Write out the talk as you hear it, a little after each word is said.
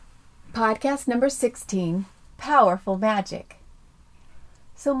Podcast number 16, Powerful Magic.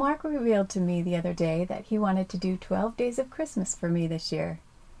 So Mark revealed to me the other day that he wanted to do 12 days of Christmas for me this year.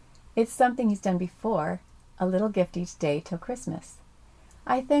 It's something he's done before, a little gift each day till Christmas.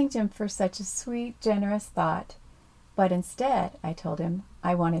 I thanked him for such a sweet, generous thought, but instead, I told him,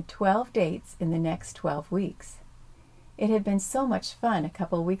 I wanted 12 dates in the next 12 weeks. It had been so much fun a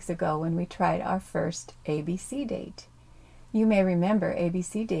couple weeks ago when we tried our first ABC date. You may remember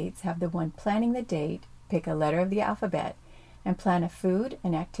ABC dates have the one planning the date, pick a letter of the alphabet, and plan a food,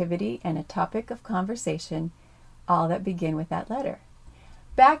 an activity, and a topic of conversation, all that begin with that letter.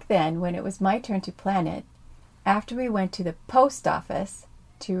 Back then, when it was my turn to plan it, after we went to the post office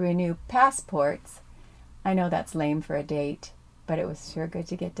to renew passports, I know that's lame for a date, but it was sure good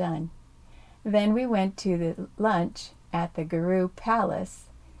to get done. Then we went to the lunch at the Guru Palace,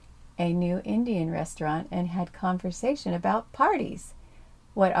 a new Indian restaurant, and had conversation about parties,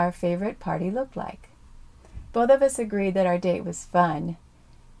 what our favorite party looked like. Both of us agreed that our date was fun,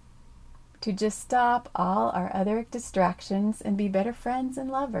 to just stop all our other distractions and be better friends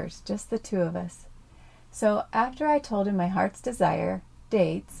and lovers, just the two of us. So after I told him my heart's desire,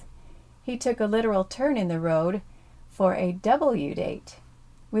 dates, he took a literal turn in the road for a W date.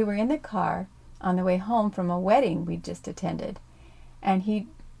 We were in the car on the way home from a wedding we'd just attended, and he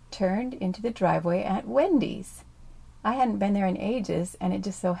turned into the driveway at Wendy's. I hadn't been there in ages, and it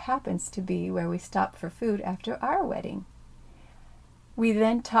just so happens to be where we stopped for food after our wedding. We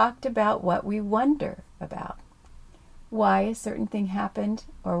then talked about what we wonder about. Why a certain thing happened,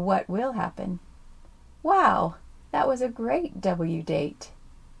 or what will happen. Wow, that was a great W date.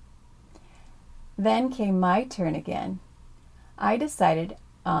 Then came my turn again. I decided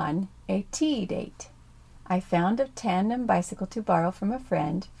on a T date. I found a tandem bicycle to borrow from a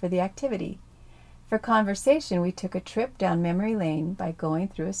friend for the activity. For conversation, we took a trip down memory lane by going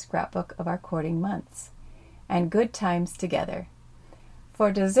through a scrapbook of our courting months, and good times together.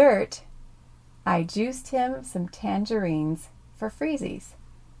 For dessert, I juiced him some tangerines for freezies.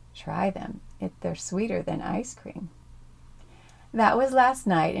 Try them. They're sweeter than ice cream. That was last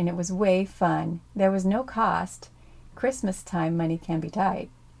night, and it was way fun. There was no cost. Christmas time money can be tight.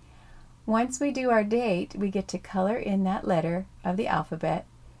 Once we do our date, we get to color in that letter of the alphabet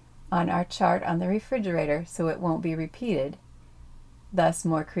on our chart on the refrigerator so it won't be repeated, thus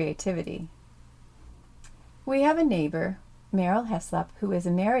more creativity. We have a neighbor, Meryl Heslop, who is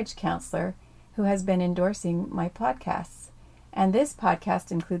a marriage counselor who has been endorsing my podcasts, and this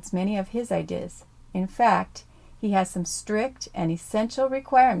podcast includes many of his ideas. In fact, he has some strict and essential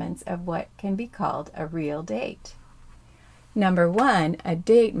requirements of what can be called a real date. Number 1, a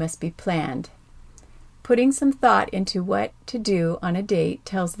date must be planned. Putting some thought into what to do on a date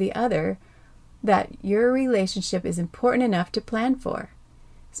tells the other that your relationship is important enough to plan for.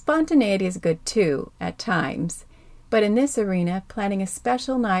 Spontaneity is good too, at times, but in this arena, planning a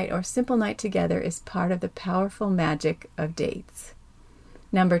special night or simple night together is part of the powerful magic of dates.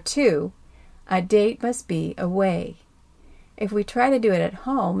 Number 2, a date must be away. If we try to do it at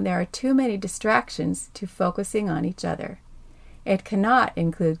home, there are too many distractions to focusing on each other. It cannot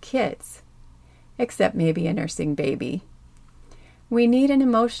include kids, except maybe a nursing baby. We need an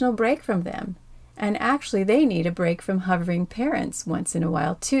emotional break from them, and actually they need a break from hovering parents once in a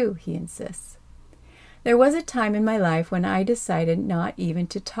while too, he insists. There was a time in my life when I decided not even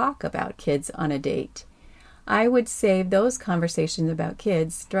to talk about kids on a date. I would save those conversations about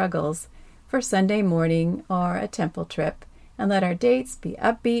kids' struggles for Sunday morning or a temple trip, and let our dates be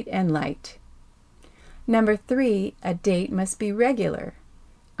upbeat and light. Number 3, a date must be regular,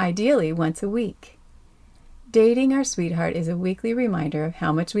 ideally once a week. Dating our sweetheart is a weekly reminder of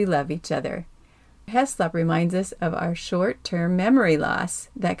how much we love each other. Heslop reminds us of our short-term memory loss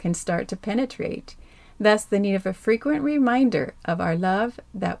that can start to penetrate, thus the need of a frequent reminder of our love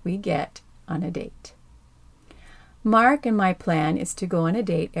that we get on a date. Mark and my plan is to go on a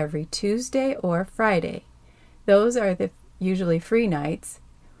date every Tuesday or Friday. Those are the usually free nights,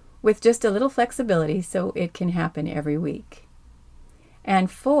 with just a little flexibility so it can happen every week. And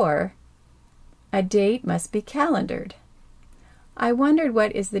 4, a date must be calendared. I wondered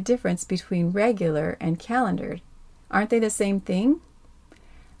what is the difference between regular and calendared. Aren't they the same thing?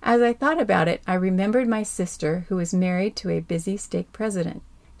 As I thought about it, I remembered my sister who is married to a busy stake president.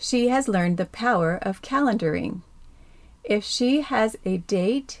 She has learned the power of calendaring. If she has a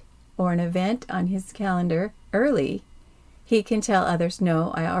date or an event on his calendar early, he can tell others,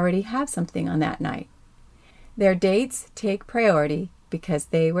 no, I already have something on that night. Their dates take priority because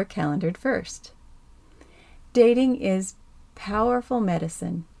they were calendared first. Dating is powerful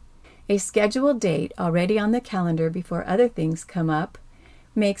medicine. A scheduled date already on the calendar before other things come up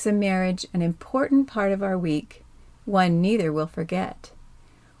makes a marriage an important part of our week, one neither will forget.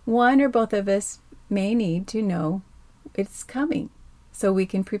 One or both of us may need to know it's coming so we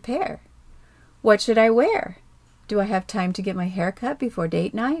can prepare. What should I wear? Do I have time to get my hair cut before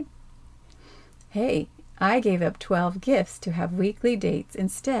date night? Hey, I gave up 12 gifts to have weekly dates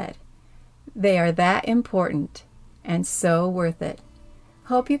instead. They are that important and so worth it.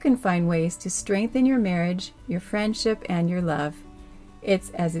 Hope you can find ways to strengthen your marriage, your friendship, and your love.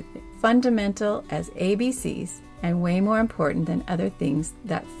 It's as fundamental as ABCs and way more important than other things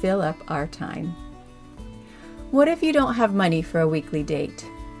that fill up our time. What if you don't have money for a weekly date?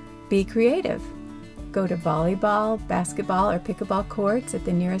 Be creative. Go to volleyball, basketball, or pickleball courts at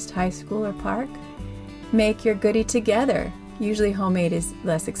the nearest high school or park. Make your goodie together. Usually homemade is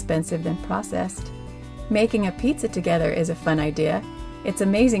less expensive than processed. Making a pizza together is a fun idea. It's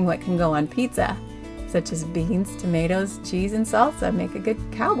amazing what can go on pizza, such as beans, tomatoes, cheese, and salsa make a good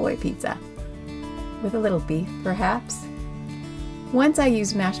cowboy pizza. With a little beef, perhaps. Once I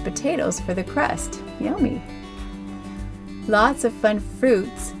used mashed potatoes for the crust. Yummy. Lots of fun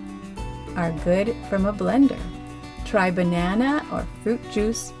fruits are good from a blender. Try banana or fruit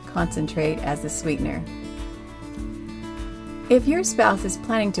juice concentrate as the sweetener. If your spouse is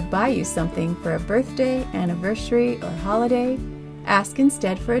planning to buy you something for a birthday, anniversary, or holiday, ask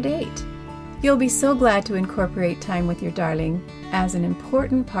instead for a date. You'll be so glad to incorporate time with your darling as an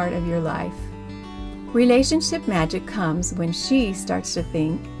important part of your life. Relationship magic comes when she starts to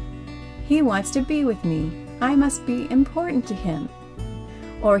think, he wants to be with me, I must be important to him.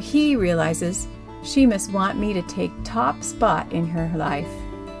 Or he realizes she must want me to take top spot in her life.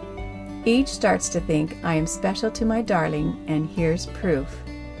 Each starts to think, I am special to my darling, and here's proof.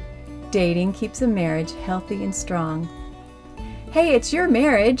 Dating keeps a marriage healthy and strong. Hey, it's your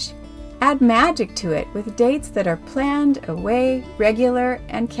marriage! Add magic to it with dates that are planned, away, regular,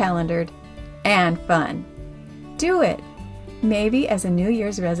 and calendared, and fun. Do it, maybe as a New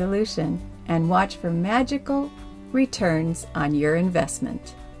Year's resolution, and watch for magical returns on your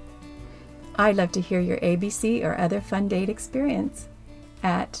investment. I'd love to hear your ABC or other fun date experience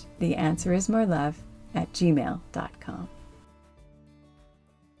at theanswerismorelove@gmail.com.